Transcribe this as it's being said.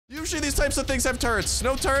Usually these types of things have turrets.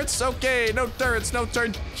 No turrets? Okay, no turrets, no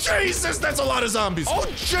turrets. Jesus, that's a lot of zombies. Oh,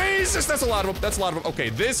 Jesus, that's a lot of them. That's a lot of them. Okay,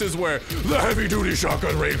 this is where the heavy-duty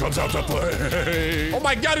shotgun raid comes out to play. Oh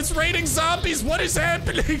my God, it's raining zombies. What is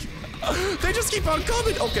happening? They just keep on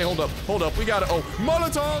coming. Okay, hold up, hold up. We got it. Oh,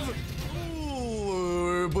 Molotov.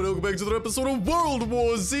 But welcome back to another episode of World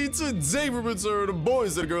War Z. Today we're returned,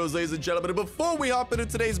 boys and girls, ladies and gentlemen. And before we hop into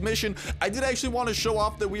today's mission, I did actually want to show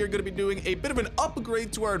off that we are going to be doing a bit of an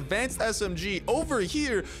upgrade to our advanced SMG over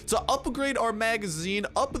here to upgrade our magazine,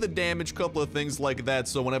 up the damage, couple of things like that.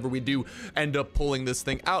 So whenever we do end up pulling this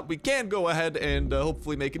thing out, we can go ahead and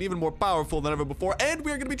hopefully make it even more powerful than ever before. And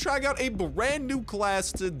we are going to be trying out a brand new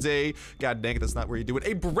class today. God dang it, that's not where you do it.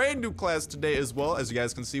 A brand new class today as well. As you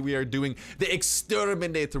guys can see, we are doing the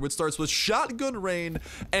Exterminator, which starts with shotgun rain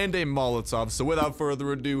and a Molotov. So without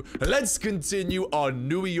further ado, let's continue our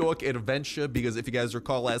New York adventure, because if you guys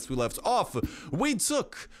recall, last we left off, we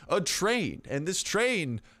took a train, and this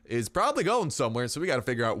train is probably going somewhere, so we gotta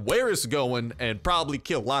figure out where it's going and probably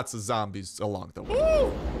kill lots of zombies along the way.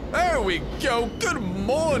 Woo! There we go. Good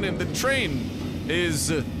morning. The train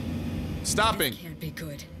is stopping. This can't be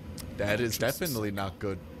good. That is definitely not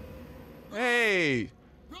good. Hey,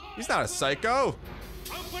 he's not a psycho.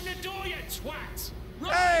 Open the door, you twat!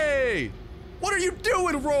 Hey! What are you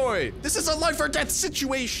doing, Roy? This is a life or death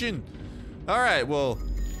situation. All right, well,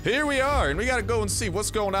 here we are, and we gotta go and see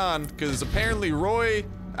what's going on, because apparently Roy,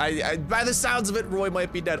 by the sounds of it, Roy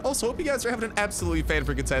might be dead. Also, hope you guys are having an absolutely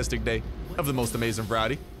fan-freaking-tastic day of the most amazing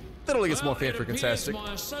variety. That only gets more fan-freaking-tastic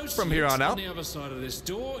from here on out. The other side of this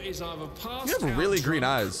door is either passed You have really green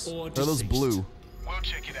eyes. Or those blue? We'll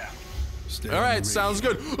check it out. All right, sounds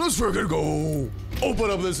good. Let's freaking go. Open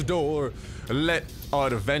up this door. Let our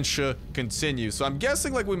adventure continue. So I'm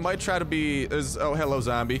guessing like we might try to be. Oh, hello,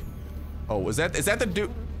 zombie. Oh, is that the dude?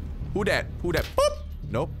 Who that? Who that? Boop.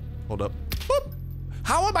 Nope. Hold up. Boop.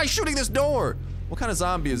 How am I shooting this door? What kind of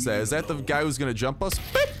zombie is that? Is that the guy who's gonna jump us?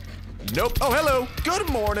 Boop. Nope. Oh, hello. Good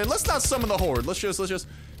morning. Let's not summon the horde. Let's just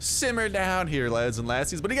simmer down here, lads and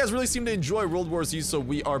lassies. But you guys really seem to enjoy World War Z, so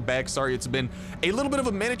we are back. Sorry, it's been a little bit of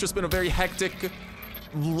a minute. Just been a very hectic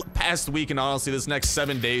past week, and honestly, this next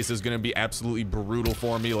 7 days is gonna be absolutely brutal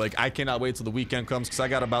for me. Like, I cannot wait till the weekend comes, because I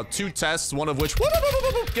got about 2 tests, one of which,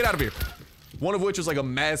 get out of here. One of which is like a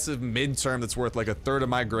massive midterm that's worth like a third of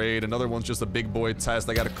my grade. Another one's just a big boy test.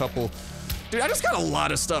 I got a couple. Dude, I just got a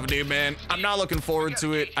lot of stuff, dude, man. I'm not looking forward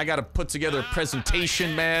to it. I gotta put together a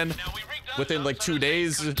presentation, man, within like 2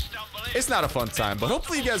 days. It's not a fun time, but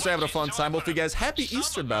hopefully you guys are having a fun time. Hopefully you guys, happy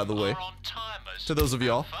Easter, by the way, to those of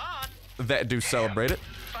y'all that do celebrate it.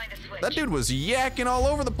 That dude was yakking all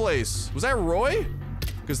over the place. Was that Roy?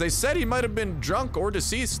 Because they said he might have been drunk or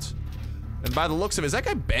deceased. And by the looks of it, is that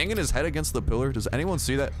guy banging his head against the pillar? Does anyone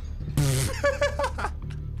see that?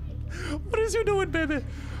 What is you doing, baby?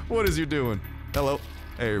 What is you doing? Hello.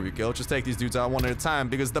 There we go. Just take these dudes out one at a time,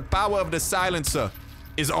 because the power of the silencer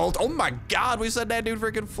is all. Oh my God, we said that dude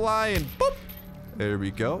freaking flying. Boop. There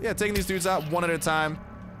we go. Yeah, taking these dudes out one at a time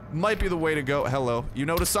might be the way to go. Hello. You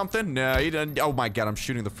notice something? No, you didn't. Oh my God, I'm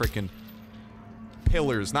shooting the freaking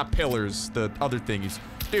pillars, not pillars, the other thingies.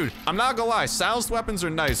 Dude, I'm not gonna lie, silenced weapons are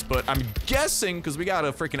nice, but I'm guessing, because we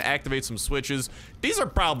gotta freaking activate some switches, these are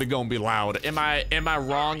probably gonna be loud. Am I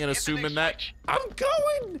wrong in assuming that? I'm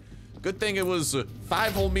going! Good thing it was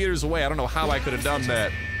 5 whole meters away. I don't know how I could have done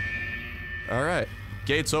that. All right,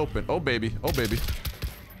 gates open. Oh baby, oh baby.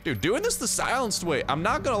 Dude, doing this the silenced way, I'm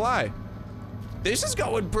not gonna lie, this is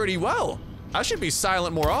going pretty well. I should be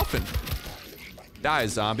silent more often. Die,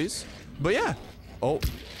 zombies. But yeah, oh.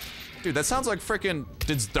 Dude, that sounds like freaking.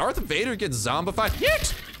 Did Darth Vader get zombified?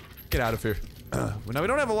 Yeet! Get out of here. Now, we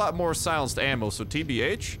don't have a lot more silenced ammo, so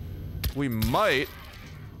TBH, we might.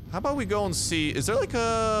 How about we go and see? Is there like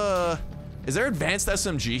a. Is there advanced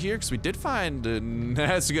SMG here? Because we did find.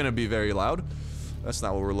 That's gonna be very loud. That's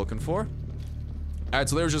not what we're looking for. Alright,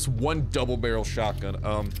 so there's just one double barrel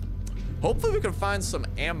shotgun. Hopefully we can find some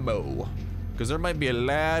ammo, because there might be a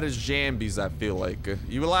lot of zombies, I feel like.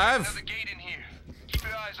 You alive? Another gate in here. Keep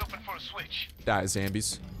your eyes open for a switch. Die,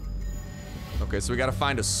 zombies. Okay, so we gotta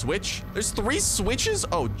find a switch. There's 3 switches?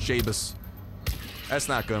 Oh, Jabus. That's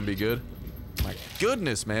not gonna be good. My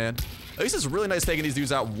goodness, man. At least it's really nice taking these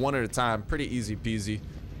dudes out one at a time. Pretty easy peasy.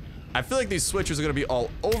 I feel like these switches are gonna be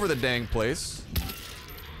all over the dang place.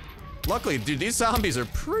 Luckily, dude, these zombies are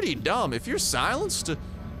pretty dumb. If you're silenced,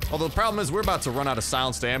 although the problem is we're about to run out of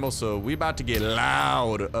silenced ammo, so we about to get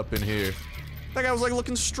loud up in here. That guy was like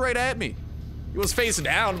looking straight at me. He was facing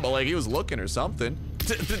down, but like he was looking or something.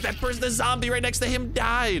 That person, the zombie right next to him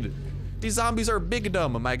died. These zombies are big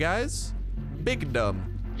dumb, my guys. Big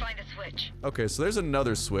dumb. Find a switch. switch. Okay, so there's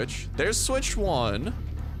another switch. There's switch 1.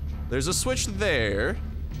 There's a switch there.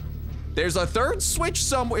 There's a third switch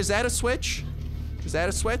somewhere. Is that a switch? Is that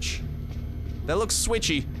a switch? That looks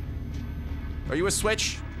switchy. Are you a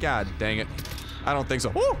switch? God dang it. I don't think so.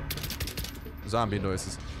 Woo! Zombie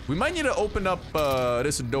noises. We might need to open up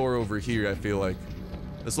this door over here, I feel like.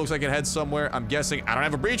 This looks like it heads somewhere. I'm guessing. I don't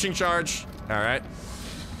have a breaching charge. All right.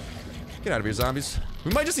 Get out of here, zombies.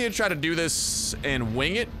 We might just need to try to do this and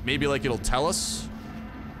wing it. Maybe like it'll tell us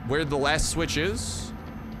where the last switch is.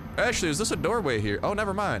 Actually, is this a doorway here? Oh,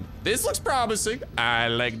 never mind. This looks promising. I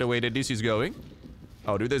like the way that this is going.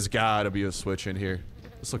 Oh, dude, there's gotta be a switch in here.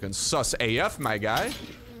 It's looking sus AF, my guy.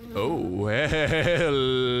 Oh,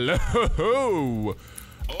 hello.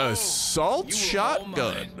 Assault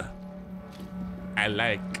shotgun. I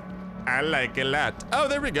like a lot. Oh,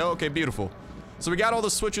 there we go. Okay, beautiful. So we got all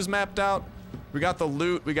the switches mapped out. We got the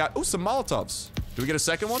loot. We got, oh, some Molotovs. Do we get a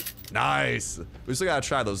second one? Nice. We still gotta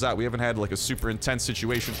try those out. We haven't had like a super intense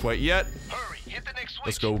situation quite yet. Hurry, hit the next switch.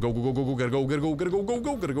 Let's go, go, go, go, go, go, gotta go, gotta go, gotta go,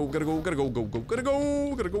 gotta go, gotta go, gotta go, gotta go, gotta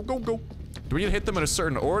go, gotta go, go, go. Do we need to hit them in a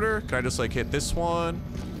certain order? Can I just like hit this one?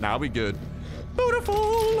 Nah, we good.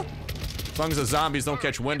 Beautiful. As long as the zombies don't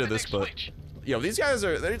catch wind of this, but yo, these guys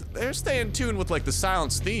are, they're staying tuned with like the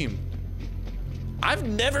silence theme. I've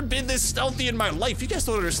never been this stealthy in my life. You guys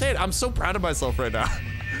don't understand. I'm so proud of myself right now.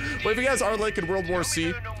 But if you guys are like in World War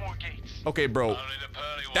C, okay, bro,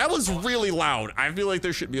 that was really loud. I feel like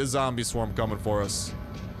there should be a zombie swarm coming for us.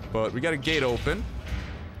 But we got a gate open.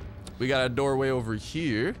 We got a doorway over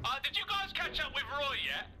here. Did you guys catch up with Roy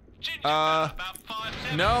yet? Ginger about 5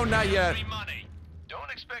 cents. No, not yet.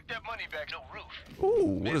 Don't expect that money back, no roof. Ooh,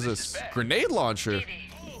 what is this? Grenade launcher.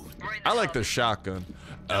 I like the shotgun.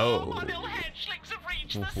 Oh. My little hedgelings have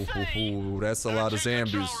reached the sea. Ooh, that's a lot of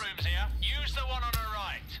zombies. Use the one on the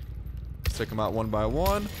right. Let's take them out one by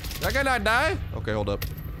one. That guy not die? Okay, hold up.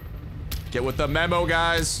 Get with the memo,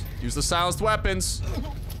 guys. Use the silenced weapons.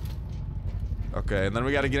 Okay, and then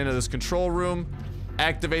we got to get into this control room.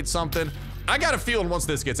 Activate something. I got a feeling once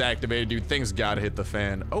this gets activated, dude, things gotta hit the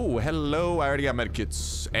fan. Oh, hello. I already got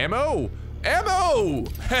medkits. Ammo! Ammo!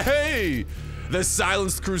 Hey! The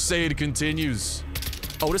silenced crusade continues.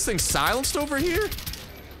 Oh, this thing's silenced over here?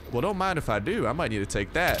 Well, don't mind if I do. I might need to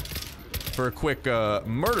take that for a quick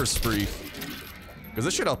murder spree. Because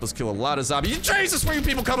this should help us kill a lot of zombies. Jesus, where are you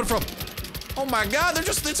people coming from? Oh my god, they're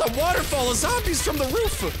just, it's a waterfall of zombies from the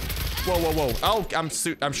roof. Whoa, whoa, whoa. Oh, I'm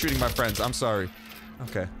shooting my friends. I'm sorry.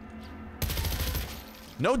 Okay.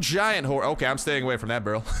 No giant horde. Okay, I'm staying away from that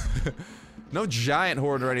barrel. No giant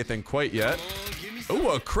horde or anything quite yet. Ooh,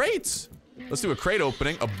 a crate. Let's do a crate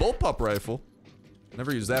opening. A bullpup rifle.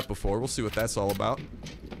 Never used that before. We'll see what that's all about.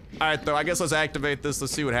 All right, though. I guess let's activate this.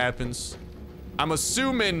 Let's see what happens. I'm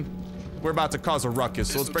assuming we're about to cause a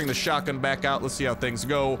ruckus. So let's bring the shotgun back out. Let's see how things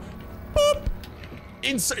go.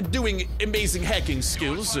 Boop. Doing amazing hacking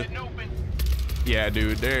skills. Yeah,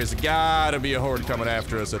 dude. There's gotta be a horde coming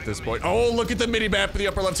after us at this point. Oh, look at the mini-map in the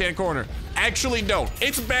upper left-hand corner. Actually, no.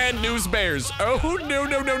 It's bad news bears. Oh, no,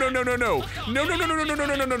 no, no, no, no, no, no. No, no, no, no, no, no, no,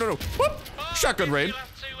 no, no, no, no. Whoop. Shotgun rain.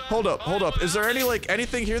 Hold up, hold up. Is there any, like,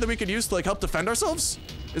 anything here that we could use to, like, help defend ourselves?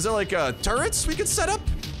 Is there, like, turrets we could set up?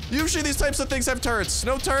 Usually these types of things have turrets.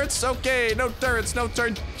 No turrets? Okay, no turrets, no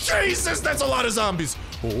turrets. Jesus, that's a lot of zombies.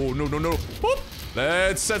 Oh, no, no, no. Whoop.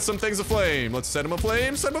 Let's set some things aflame. Let's set them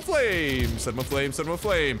aflame, set them aflame, set them aflame, set them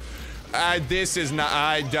aflame. This is not,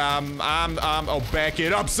 oh, back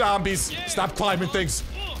it up, zombies. Stop climbing things.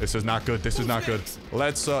 This is not good, this is not good.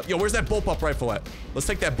 Let's, yo, where's that bullpup rifle at? Let's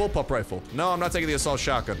take that bullpup rifle. No, I'm not taking the assault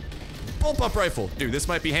shotgun. Bullpup rifle. Dude, this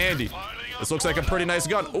might be handy. This looks like a pretty nice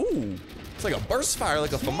gun. Ooh. It's like a burst fire,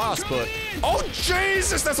 like a FAMAS, but... Oh,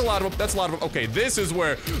 Jesus! That's a lot of them. That's a lot of them. Okay, this is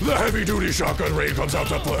where the heavy-duty shotgun rain comes out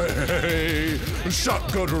to play.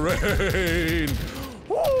 Shotgun rain.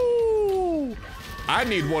 Woo! I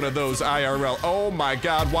need one of those IRL. Oh, my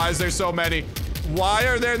God. Why is there so many? Why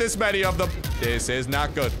are there this many of them? This is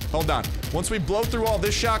not good. Hold on. Once we blow through all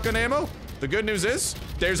this shotgun ammo, the good news is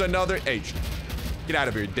there's another... Hey, get out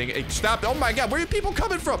of here, dang it. Hey, stop. Oh, my God. Where are people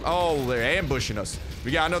coming from? Oh, they're ambushing us. We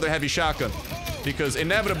got another heavy shotgun. Because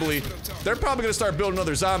inevitably, they're probably gonna start building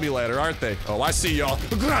another zombie ladder, aren't they? Oh, I see y'all.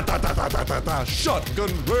 Shotgun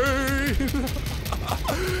rain.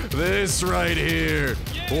 This right here.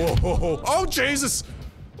 Oh, Jesus.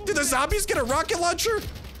 Did the zombies get a rocket launcher?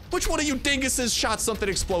 Which one of you dinguses shot something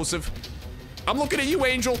explosive? I'm looking at you,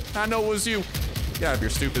 Angel. I know it was you. Get out of here,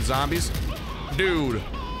 stupid zombies. Dude.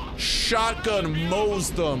 Shotgun mows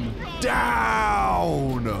them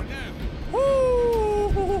down. Woo!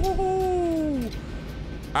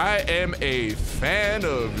 I am a fan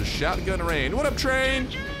of shotgun rain. What up, train?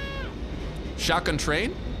 Shotgun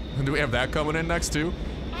train? Do we have that coming in next too?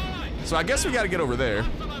 So I guess we gotta get over there.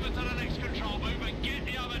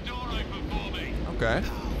 Okay.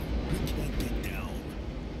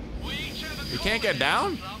 We can't get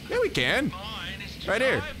down? Yeah, we can. Right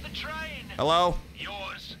here. Hello?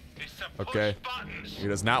 Okay. He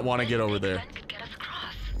does not want to get over there.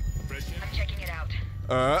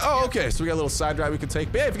 Oh, okay. So we got a little side drive we can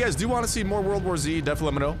take. But yeah, if you guys do want to see more World War Z, definitely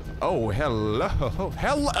let me know. Oh, hello.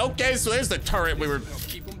 Hello. Okay, so there's the turret we were...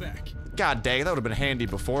 God dang, that would have been handy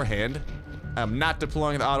beforehand. I'm not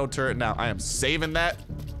deploying the auto turret now. I am saving that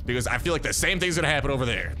because I feel like the same thing's gonna happen over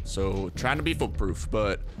there. So trying to be foolproof,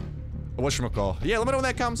 but whatchamacall. Yeah, let me know in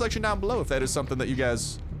that comment section down below if that is something that you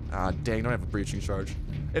guys... Ah, dang, don't have a breaching charge.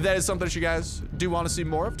 If that is something that you guys do want to see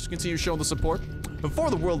more of, just continue showing the support.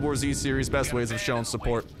 For the World War Z series, best ways of showing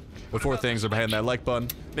support before things are behind that like button.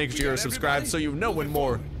 Make sure you're subscribed so you know when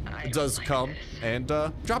more does come. And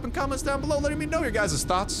dropping comments down below letting me know your guys'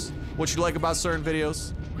 thoughts. What you like about certain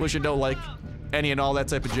videos, what you don't like. Any and all that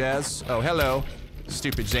type of jazz. Oh, hello.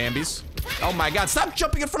 Stupid zombies. Oh my god, stop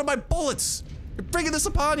jumping in front of my bullets! You're bringing this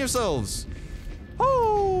upon yourselves!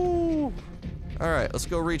 Oh! Alright, let's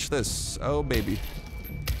go reach this. Oh, baby.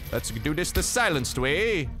 Let's do this the silenced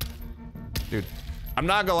way. Dude, I'm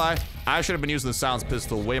not gonna lie. I should have been using the silenced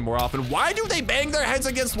pistol way more often. Why do they bang their heads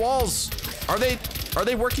against walls? Are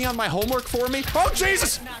they working on my homework for me? Oh,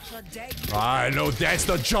 Jesus! I know that's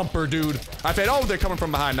the jumper, dude. I've had, oh, they're coming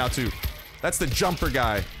from behind now, too. That's the jumper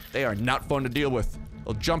guy. They are not fun to deal with.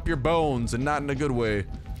 They'll jump your bones and not in a good way.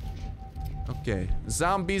 Okay.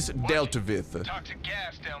 Zombies dealt with. Toxic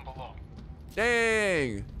gas down below.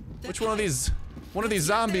 Dang. Which one of these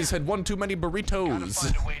zombies had one too many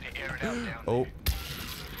burritos? Oh.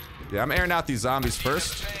 Yeah, I'm airing out these zombies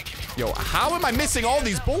first. Yo, how am I missing all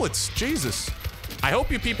these bullets? Jesus. I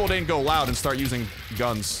hope you people didn't go loud and start using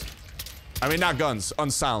guns. I mean, not guns.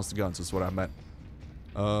 Unsilenced guns is what I meant.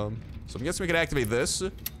 So I'm guessing we can activate this.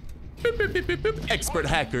 Boop, boop, boop, boop, boop. Expert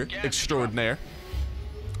hacker extraordinaire.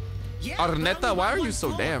 Arnetta, why are you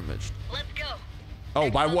so damaged? Let's go. Oh,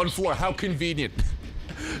 by one floor. How convenient.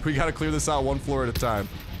 We gotta clear this out one floor at a time.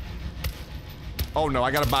 Oh no,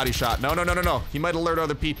 I got a body shot. No, no, no, no, no. He might alert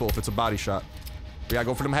other people if it's a body shot. We gotta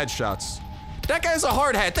go for them headshots. That guy's a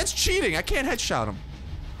hard hat. That's cheating. I can't headshot him.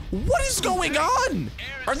 What is going on?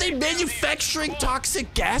 Are they manufacturing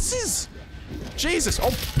toxic gases? Jesus.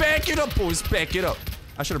 Oh, back it up, boys. Back it up.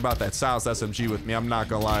 I should have brought that silenced SMG with me. I'm not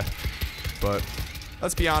gonna lie. But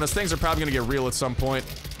let's be honest. Things are probably gonna get real at some point.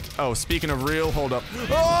 Oh, speaking of real, hold up.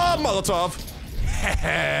 Oh, Molotov.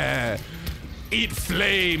 Eat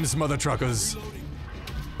flames, mother truckers.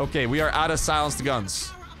 Okay, we are out of silenced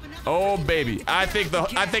guns. Oh baby, I think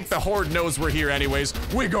the horde knows we're here anyways.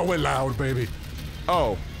 We going loud, baby.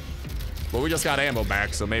 Oh, well, we just got ammo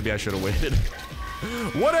back, so maybe I should have waited.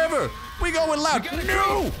 Whatever, we going loud.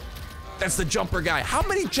 No, that's the jumper guy. How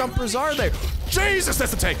many jumpers are there? Jesus,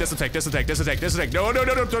 that's the tank. That's the tank. That's the tank. That's the tank. That's the tank. No, no,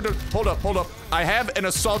 no, no, no, no. Hold up, hold up. I have an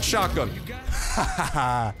assault shotgun.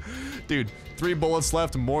 Dude. 3 bullets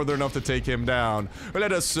left, more than enough to take him down.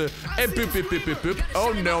 Let us, boop, boop, boop, boop, boop.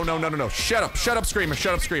 Oh, no, no, no, no, no. Shut up, Screamer,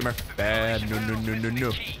 shut up, Screamer. Bad, no, no, no, no,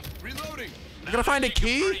 no. You gonna find a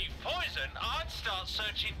key?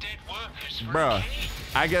 Bruh,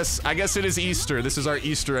 I guess it is Easter. This is our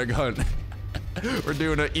Easter egg hunt. We're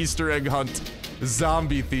doing an Easter egg hunt,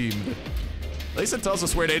 zombie themed. At least it tells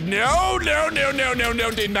us where they, no, no, no, no, no, no,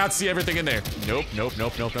 did not see everything in there. Nope, nope,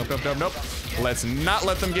 nope, nope, nope, nope, nope, nope. Let's not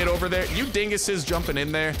let them get over there. You dinguses jumping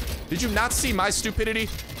in there. Did you not see my stupidity?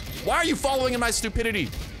 Why are you following in my stupidity?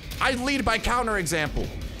 I lead by counterexample.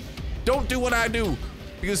 Don't do what I do.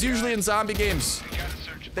 Because usually in zombie games,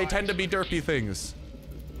 they tend to be derpy things.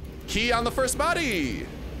 Key on the first body.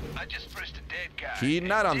 Key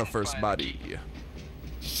not on the first body.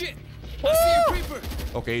 Shit! I see a creeper.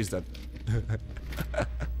 Okay, he's dead.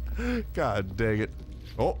 God dang it.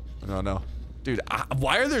 Oh, no, no. Dude,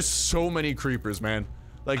 why are there so many creepers, man?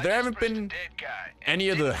 Like, there haven't been any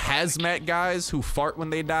of the hazmat guys who fart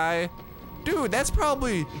when they die. Dude, that's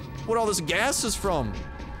probably what all this gas is from.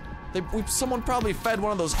 Someone probably fed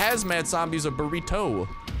one of those hazmat zombies a burrito.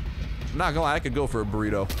 I'm not gonna lie, I could go for a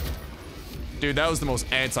burrito. Dude, that was the most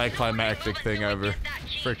anticlimactic thing ever.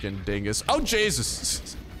 Freaking dingus. Oh,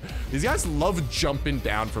 Jesus. These guys love jumping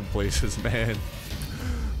down from places, man.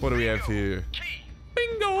 What do we have here?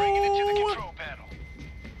 Bingo!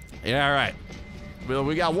 Yeah, all right. Well,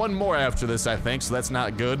 we got one more after this, I think, so that's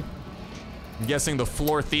not good. I'm guessing the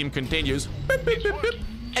floor theme continues. Boop, boop, boop, boop.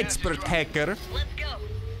 Expert hacker.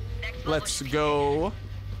 Let's go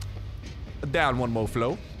down one more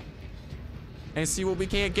flow and see what we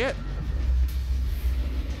can get.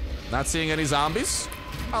 Not seeing any zombies.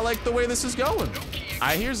 I like the way this is going.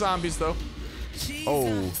 I hear zombies though.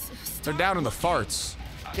 Oh, they're down in the farts.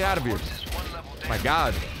 Get out of here. My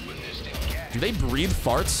God. Do they breathe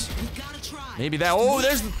farts? Maybe that. Oh,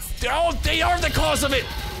 there's. Oh, they are the cause of it.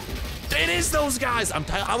 It is those guys.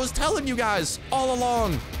 I was telling you guys all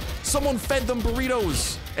along. Someone fed them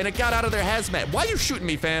burritos and it got out of their hazmat. Why are you shooting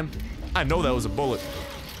me, fam? I know that was a bullet.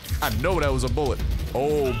 I know that was a bullet.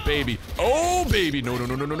 Oh, baby. Oh, baby. No, no,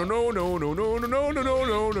 no, no, no, no, no, no, no, no, no, no, no,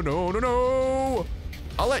 no, no, no, no, no.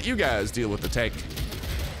 I'll let you guys deal with the tank.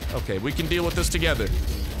 Okay, we can deal with this together.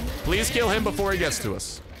 Please kill him before he gets to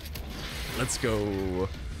us. Let's go.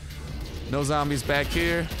 No zombies back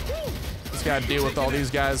here. Just gotta deal with all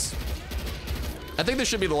these guys. I think this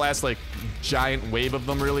should be the last, like, giant wave of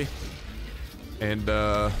them, really. And,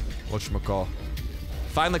 whatchamacall.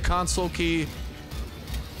 Find the console key.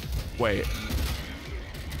 Wait.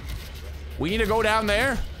 We need to go down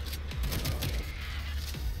there?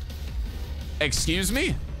 Excuse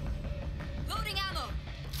me? Loading ammo.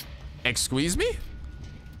 Excuse me?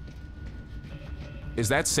 Is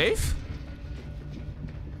that safe?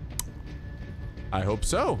 I hope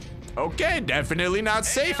so. Okay, definitely not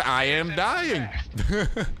safe. I am dying.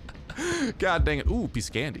 God dang it. Ooh, piece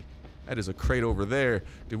of candy. That is a crate over there.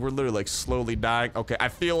 Dude, we're literally like slowly dying. Okay, I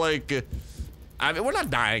feel like... I mean, we're not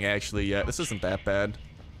dying actually yet. This isn't that bad.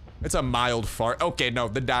 It's a mild fart. Okay, no,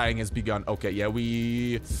 the dying has begun. Okay, yeah,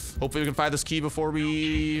 hopefully we can find this key before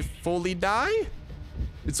we fully die.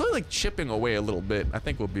 It's only like chipping away a little bit. I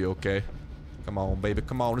think we'll be okay. Come on, baby,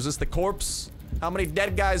 come on. Is this the corpse? How many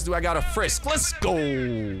dead guys do I gotta frisk? Let's go.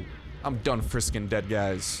 I'm done frisking dead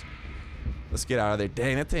guys. Let's get out of there.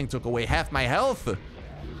 Dang, that thing took away half my health.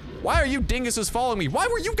 Why are you dinguses following me? Why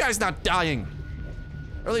were you guys not dying?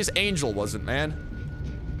 Or at least Angel wasn't, man.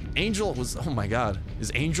 Angel was, oh my God.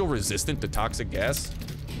 Is Angel resistant to toxic gas?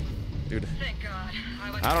 Dude. Thank God.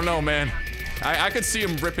 I don't know, man. I could see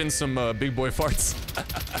him ripping some big boy farts.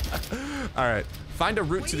 All right, find a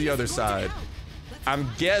route to the other side. I'm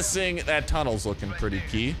guessing that tunnel's looking pretty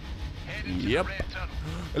key. Yep.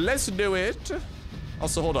 Let's do it.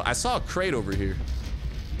 Also, hold on. I saw a crate over here.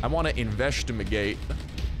 I want to investigate.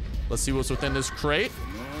 Let's see what's within this crate.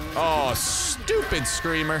 Oh, stupid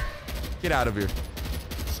screamer. Get out of here.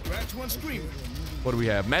 Scratch one screamer. What do we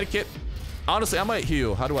have? Medkit? Honestly, I might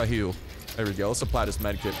heal. How do I heal? There we go. Let's apply this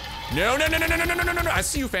medkit. No, no, no, no, no, no, no, no, no, no. I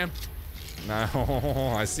see you, fam.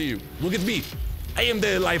 No, I see you. Look at me. I am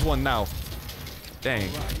the alive one now. Dang.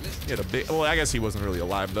 He had a big... Well, I guess he wasn't really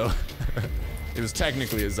alive, though. It was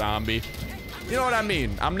technically a zombie. You know what I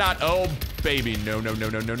mean? I'm not... Oh, baby. No, no, no,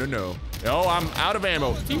 no, no, no, no. No, I'm out of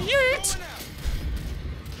ammo. Yeet!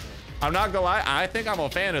 I'm not gonna lie. I think I'm a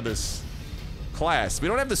fan of this class. We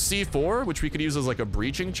don't have the C4, which we could use as, like, a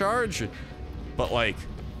breaching charge. But, like,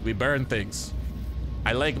 we burn things.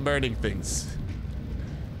 I like burning things.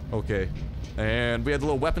 Okay. And we have the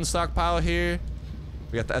little weapon stockpile here.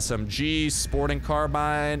 We got the SMG, sporting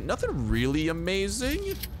carbine. Nothing really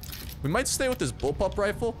amazing. We might stay with this bullpup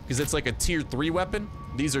rifle because it's like a tier 3 weapon.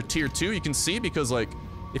 These are tier 2. You can see because, like,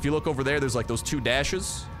 if you look over there, there's like those 2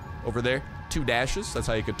 dashes over there. 2 dashes. That's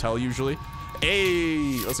how you could tell usually.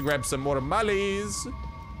 Hey, let's grab some more mollies.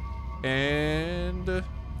 And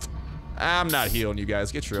I'm not healing you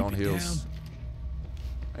guys. Get your own heals.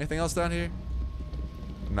 Anything else down here?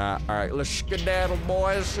 Nah. All right, let's skedaddle,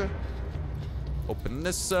 boys. Open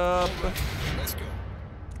this up. Let's go.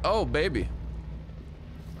 Oh, baby.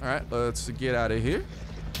 All right, let's get out of here.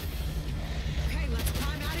 Okay, let's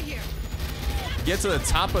climb out of here. Get to the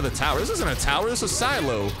top of the tower. This isn't a tower, this is a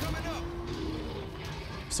silo.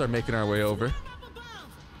 Start making our way over.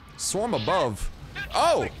 Swarm above.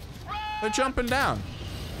 Oh, they're jumping down.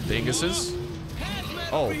 Dinguses.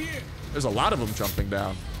 Oh, there's a lot of them jumping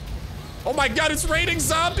down. Oh my God, it's raining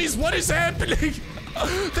zombies. What is happening?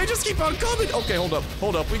 They just keep on coming. Okay, hold up,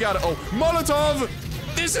 hold up. We got it. Oh, Molotov.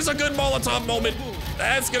 This is a good Molotov moment.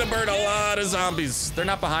 That's gonna burn a lot of zombies. They're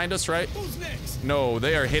not behind us, right? Who's next? No,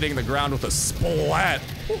 they are hitting the ground with a splat.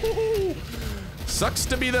 Sucks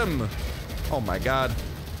to be them. Oh my God.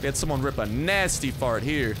 We had someone rip a nasty fart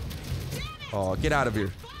here. Oh, get out of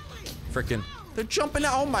here. Frickin'. They're jumping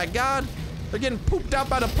out. Oh my God. They're getting pooped out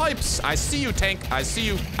by the pipes. I see you, tank. I see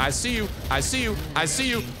you. I see you. I see you. I see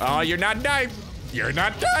you. Oh, you're not dying. You're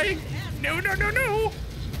not dying. No, no, no, no.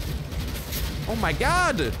 Oh my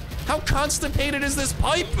God. How constipated is this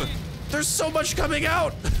pipe? There's so much coming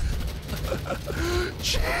out.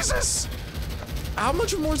 Jesus. How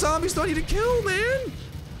much more zombies do I need to kill, man?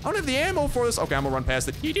 I don't have the ammo for this. Okay, I'm gonna run past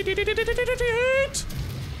it.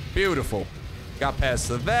 Beautiful. Got past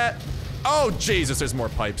that. Oh, Jesus, there's more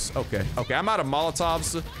pipes. Okay, okay, I'm out of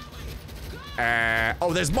Molotovs.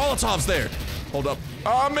 Oh, there's Molotovs there. Hold up.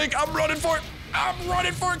 I'm running for it. I'm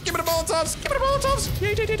running for it. Give me the Molotovs. Give me the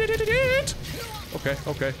Molotovs. Okay,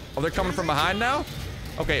 okay. Oh, they're coming from behind now?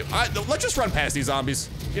 Okay, let's just run past these zombies.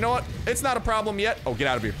 You know what? It's not a problem yet. Oh, get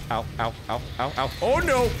out of here. Ow, ow, ow, ow, ow. Oh,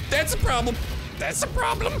 no. That's a problem. That's a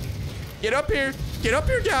problem. Get up here. Get up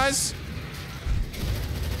here, guys.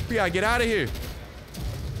 We gotta get out of here.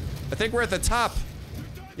 I think we're at the top.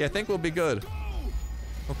 Yeah, I think we'll be good.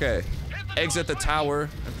 Okay. Exit the tower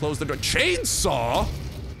and close the door. Chainsaw?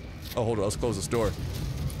 Oh, hold on. Let's close this door.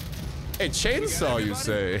 Hey, chainsaw, you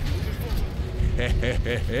say?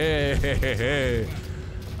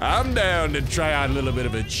 I'm down to try out a little bit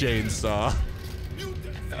of a chainsaw.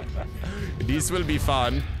 This will be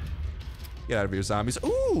fun. Get out of here, zombies.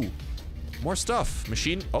 Ooh! More stuff.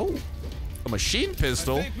 Machine. Oh! A machine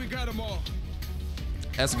pistol. I think we got 'em all.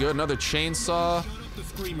 That's good. Another chainsaw.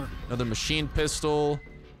 Another machine pistol.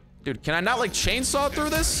 Dude, can I not like chainsaw through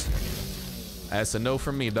this? That's a no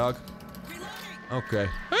from me, dog. Okay.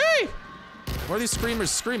 Hey! Where are these screamers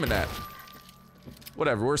screaming at?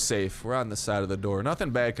 Whatever, we're safe. We're on the side of the door. Nothing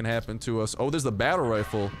bad can happen to us. Oh, there's the battle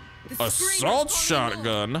rifle. Assault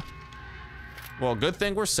shotgun. Well, good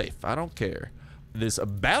thing we're safe. I don't care. This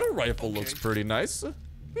battle rifle looks pretty nice.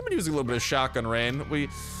 We've been using a little bit of shotgun rain. Dude,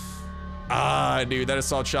 that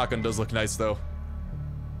assault shotgun does look nice though.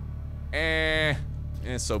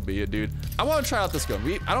 So be it, dude. I want to try out this gun.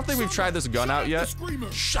 I don't think we've tried this gun out yet.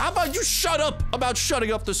 How about you shut up about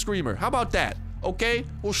shutting up the screamer? How about that? Okay?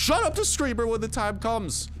 Well, shut up the screamer when the time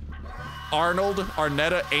comes. Arnold,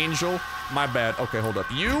 Arnetta, Angel. My bad. Okay, hold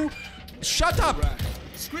up. You, shut up.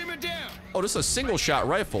 Screamer down. Oh, this is a single shot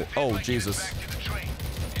rifle. Oh, Jesus.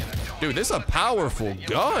 Dude, this is a powerful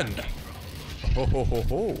gun. Ho, ho, ho,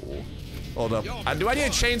 ho. Hold up. Do I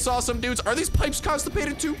need to chainsaw some dudes? Are these pipes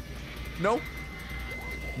constipated too? No?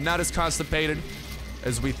 Not as constipated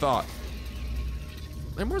as we thought.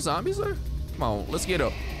 Any more zombies there? Come on, let's get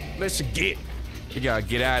up. Let's get. We gotta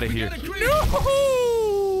get out of here.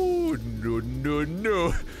 No! No, no,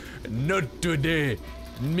 no. Not today.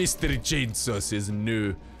 Mr. Chainsaw says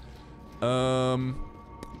no.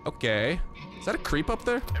 Okay. Is that a creep up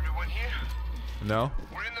there? Everyone here? No.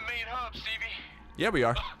 We're in the main hub, Stevie. Yeah, we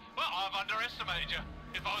are. Well, I've underestimated you.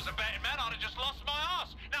 If I was a betting man, I'd have just lost my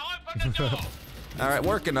ass. Now open the door. All right,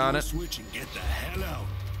 working on it. Switch and get the hell out.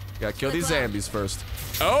 Gotta kill these zombies first.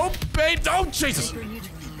 Oh, babe! Oh, Jesus!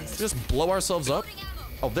 Just blow ourselves up.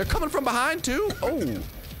 Oh, they're coming from behind too. Oh,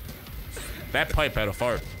 that pipe had a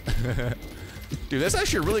fart. Dude, that's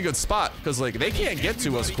actually a really good spot because like they can't get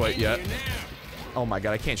to us quite yet. Oh my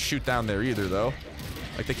God, I can't shoot down there either though.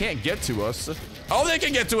 Like they can't get to us. Oh, they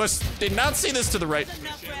can get to us. Did not see this to the right.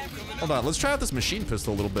 Hold on, let's try out this machine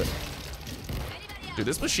pistol a little bit. Dude,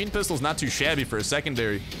 this machine pistol is not too shabby for a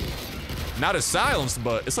secondary. Not as silenced,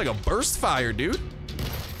 but it's like a burst fire, dude.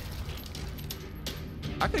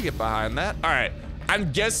 I could get behind that. All right,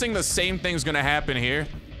 I'm guessing the same thing's gonna happen here.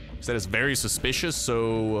 That is very suspicious,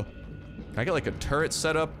 so can I get like a turret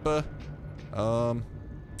set up? They're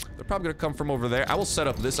probably gonna come from over there. I will set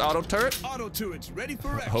up this auto turret. Auto turrets ready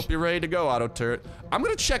for action. Hope you're ready to go, auto turret. I'm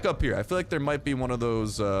gonna check up here. I feel like there might be one of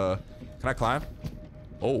those, can I climb?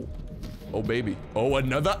 Oh. Oh, baby. Oh,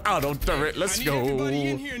 another auto turret. Let's go. Everybody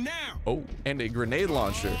in here now. Oh, and a grenade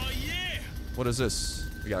launcher. Oh, yeah. What is this?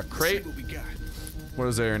 We got a crate. What we got. What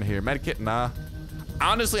is there in here? Medkit? Nah.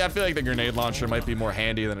 Honestly, I feel like the grenade launcher might be more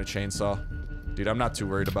handy than a chainsaw. Dude, I'm not too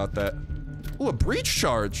worried about that. Ooh, a breach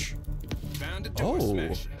charge. Found a door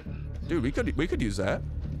smasher. Dude, we could use that.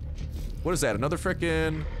 What is that? Another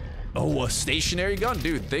frickin'... Oh, a stationary gun,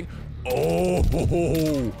 dude. Think.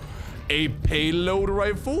 Oh, a payload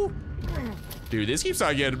rifle. Dude, this keeps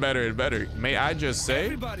on getting better and better. May I just say?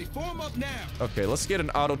 Everybody form up now. Okay, let's get an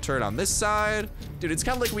auto turret on this side. Dude, it's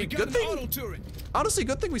kind of like we good thing. Auto turret. Honestly,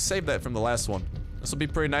 good thing we saved that from the last one. This will be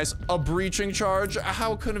pretty nice. A breaching charge.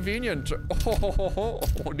 How convenient. Oh,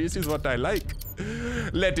 this is what I like.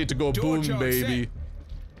 Let it go boom, baby.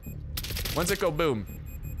 When's it go boom?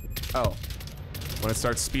 Oh, when it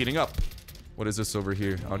starts speeding up. What is this over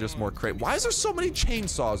here? Oh, just more crate. Why is there so many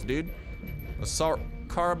chainsaws, dude? Assault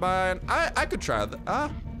carbine. I could try that. I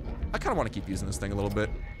kind of want to keep using this thing a little bit.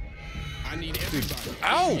 I need everybody.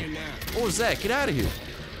 Ow! What was that? Get out of here.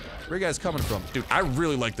 Where are you guys coming from? Dude, I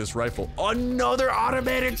really like this rifle. Another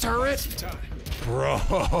automated turret? Bro.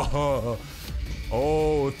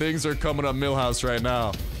 Oh, things are coming up Millhouse right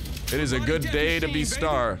now. It is a good day to be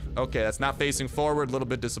Star. Okay, that's not facing forward. A little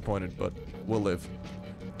bit disappointed, but we'll live.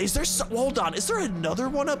 Is there some, hold on, is there another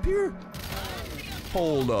one up here?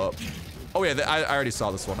 Hold up. Oh yeah, I already saw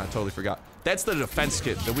this one. I totally forgot. That's the defense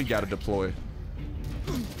kit that we gotta deploy.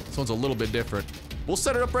 This one's a little bit different. We'll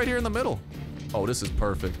set it up right here in the middle. Oh, this is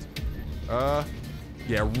perfect.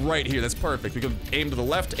 Yeah, right here. That's perfect. We can aim to the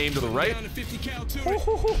left, aim to the right. Down to 50 cal turret.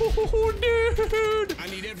 Oh, dude. I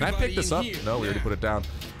need Can I pick everybody this in up? here No, we already now. put it down.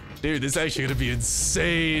 Dude, this is actually gonna be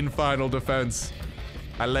insane final defense.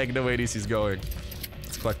 I like the way this is going.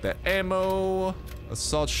 Let's collect that ammo.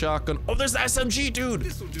 Assault shotgun. Oh, there's the SMG, dude.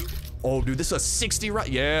 This'll do. Oh, dude, this is a 60 right.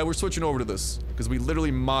 Yeah, we're switching over to this because we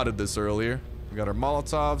literally modded this earlier. We got our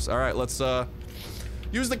Molotovs. All right, let's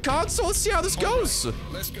use the console. Let's see how this goes.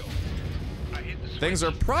 Let's go. Things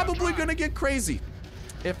are probably gonna get crazy,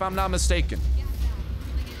 if I'm not mistaken.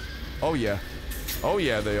 Oh yeah, oh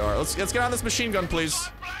yeah, they are. Let's get on this machine gun, please.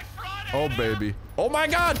 Oh baby. Oh my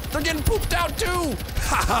God, they're getting pooped out too.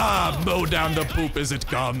 Haha, mow down the poop as it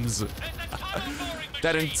comes.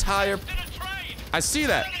 That entire. I see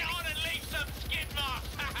that.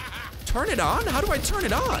 Turn it on? How do I turn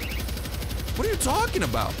it on? What are you talking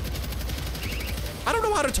about? I don't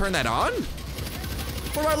know how to turn that on.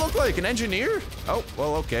 What do I look like? An engineer? Oh,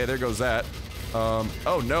 well, okay, there goes that.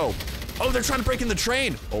 Oh no. Oh, they're trying to break in the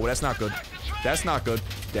train. Oh, that's not good. That's not good.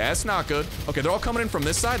 That's not good. Okay, they're all coming in from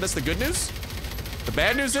this side. That's the good news. The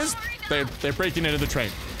bad news is they're breaking into the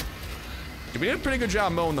train. We did a pretty good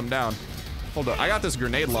job mowing them down. Hold on, I got this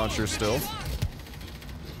grenade launcher still.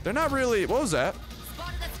 They're not really, what was that?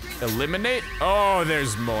 Eliminate? Oh,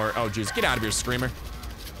 there's more. Oh, jeez, get out of here, Screamer.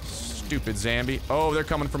 Stupid Zambi. Oh, they're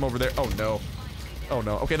coming from over there. Oh, no. Oh,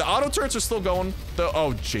 no. Okay, the auto turrets are still going.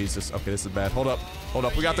 Oh, Jesus. Okay, this is bad. Hold up. Hold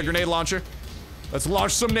up. We got the grenade launcher. Let's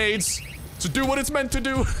launch some nades to do what it's meant to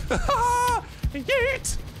do.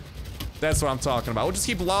 Yeet. That's what I'm talking about. We'll just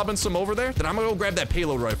keep lobbing some over there. Then I'm gonna go grab that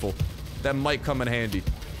payload rifle. That might come in handy.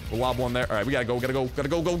 We'll lob one there. All right, we gotta go,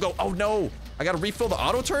 go. Oh, no. I gotta refill the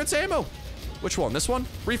auto turrets ammo. Which one? This one?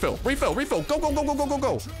 Refill.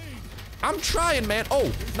 Go. I'm trying, man.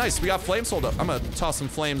 Oh, nice. We got flames. Hold up. I'm gonna toss some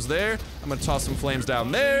flames there. I'm gonna toss some flames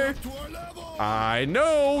down there. I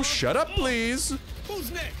know. Shut up, please.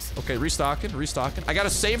 Who's next? Okay, restocking. I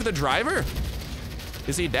gotta save the driver.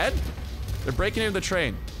 Is he dead? They're breaking into the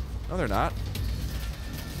train. No, they're not.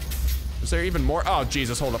 Is there even more? Oh,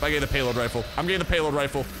 Jesus. Hold up. I gave the payload rifle. I'm getting the payload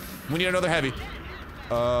rifle. We need another heavy.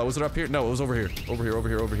 Was it up here? No, it was over here. Over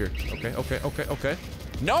here. Okay.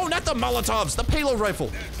 No, not the Molotovs. The payload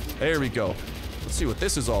rifle. There we go. Let's see what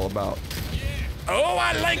this is all about. Oh,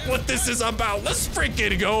 I like what this is about. Let's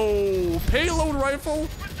freaking go. Payload rifle.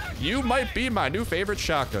 You might be my new favorite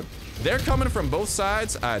shotgun. They're coming from both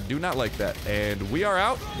sides. I do not like that. And we are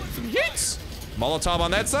out. Yeets. Molotov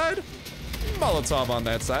on that side. Molotov on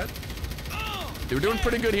that side. They were doing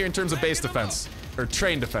pretty good here in terms of base defense. Or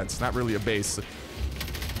train defense. Not really a base.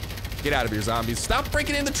 Get out of here, zombies. Stop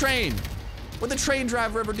breaking in the train. What did the train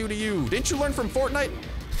driver ever do to you? Didn't you learn from Fortnite?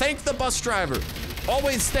 Thank the bus driver.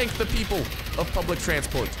 Always thank the people of public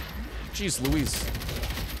transport. Jeez Louise.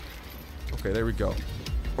 Okay, there we go.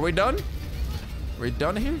 Are we done? Are we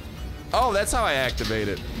done here? Oh, that's how I activate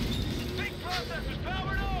it.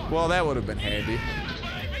 Well, that would have been handy.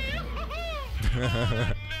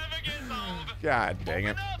 God dang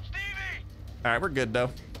it. All right, we're good though.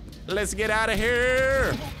 Let's get out of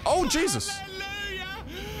here. Oh, Jesus. Hallelujah!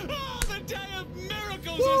 Oh, the day of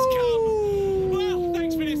miracles has come. Well,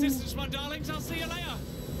 thanks for the assistance, my darlings. I'll see you later.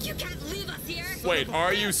 You can't leave us here. Wait,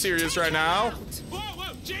 are you serious right now?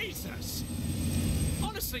 Whoa, Jesus!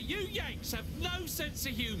 Honestly, you Yanks have no sense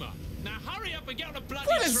of humor. Now hurry up and get on a bloody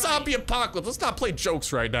What a train. zombie apocalypse. Let's not play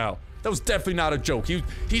jokes right now. That was definitely not a joke.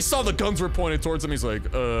 He saw the guns were pointed towards him. He's like,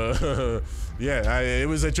 yeah, it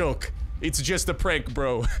was a joke. It's just a prank,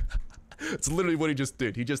 bro. It's literally what he just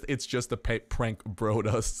did. It's just a prank, bro,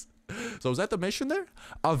 us. So is that the mission there?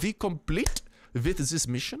 Are we complete with this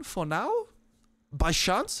mission for now? By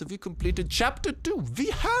chance, have we completed chapter 2?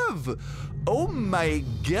 We have. Oh my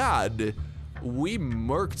God. We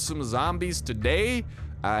murked some zombies today.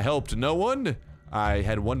 I helped no one. I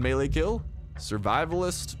had 1 melee kill.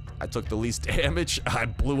 Survivalist. I took the least damage. I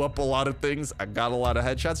blew up a lot of things. I got a lot of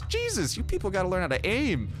headshots. Jesus, you people gotta learn how to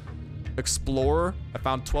aim. Explorer. I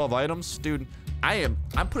found 12 items. Dude, I'm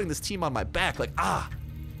putting this team on my back. Like,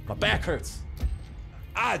 my back hurts.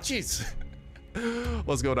 Jeez.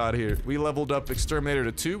 What's going on here? We leveled up Exterminator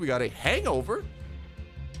to 2. We got a Hangover.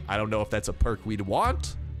 I don't know if that's a perk we'd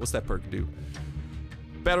want. What's that perk do?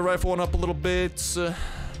 Battle rifle went up a little bit.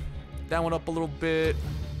 That one up a little bit.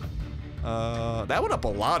 That went up a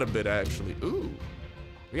lot of bit, actually. Ooh.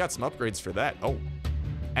 We got some upgrades for that. Oh.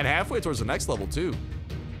 And halfway towards the next level, too.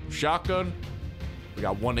 Shotgun. We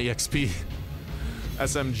got 1 EXP.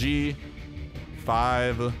 SMG.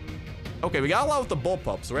 5. Okay, we got a lot with the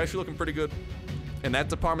bullpup, so we're actually looking pretty good. in that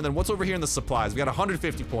department. Then what's over here in the supplies? We got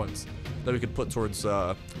 150 points that we could put towards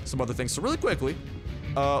some other things. So really quickly,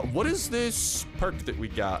 what is this perk that we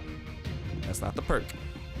got? That's not the perk.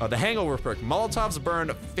 The hangover perk. Molotovs burn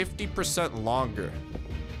 50% longer.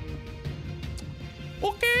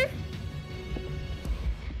 Okay.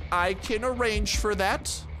 I can arrange for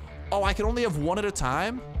that. Oh, I can only have one at a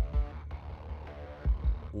time?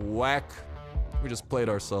 Whack. We just played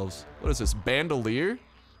ourselves. What is this? Bandolier?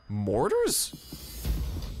 Mortars?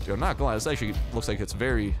 Dude, I'm not gonna lie. This actually looks like it's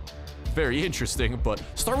very, very interesting. But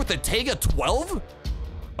start with the Tega 12?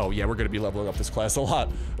 Oh yeah, we're gonna be leveling up this class a lot.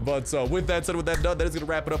 But with that said, with that done, that is gonna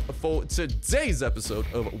wrap it up for today's episode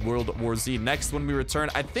of World War Z. Next, when we return,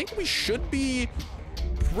 I think we should be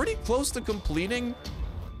pretty close to completing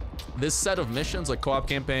this set of missions, like co-op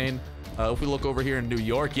campaign. If we look over here in New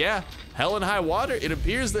York, yeah, hell and high water. It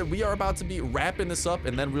appears that we are about to be wrapping this up,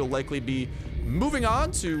 and then we'll likely be moving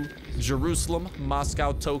on to Jerusalem,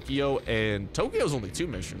 Moscow, Tokyo, and Tokyo's only 2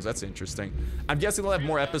 missions. That's interesting. I'm guessing they'll have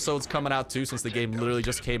more episodes coming out too, since the game literally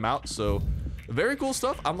just came out. So very cool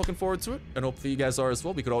stuff. I'm looking forward to it, and hopefully you guys are as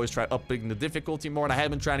well. We could always try upping the difficulty more, and I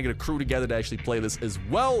have been trying to get a crew together to actually play this as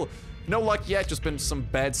well. No luck yet, just been some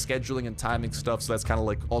bad scheduling and timing stuff, so that's kind of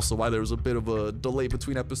like also why there was a bit of a delay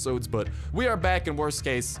between episodes. But we are back. In worst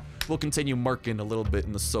case, we'll continue marking a little bit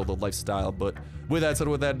in the solo lifestyle. But with that said,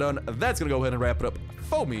 with that done, that's gonna go ahead and wrap it up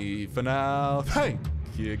for me for now. Thank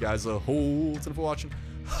you guys a whole ton for watching.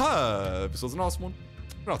 This was an awesome one,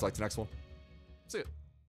 and I'll talk to you next one. See ya.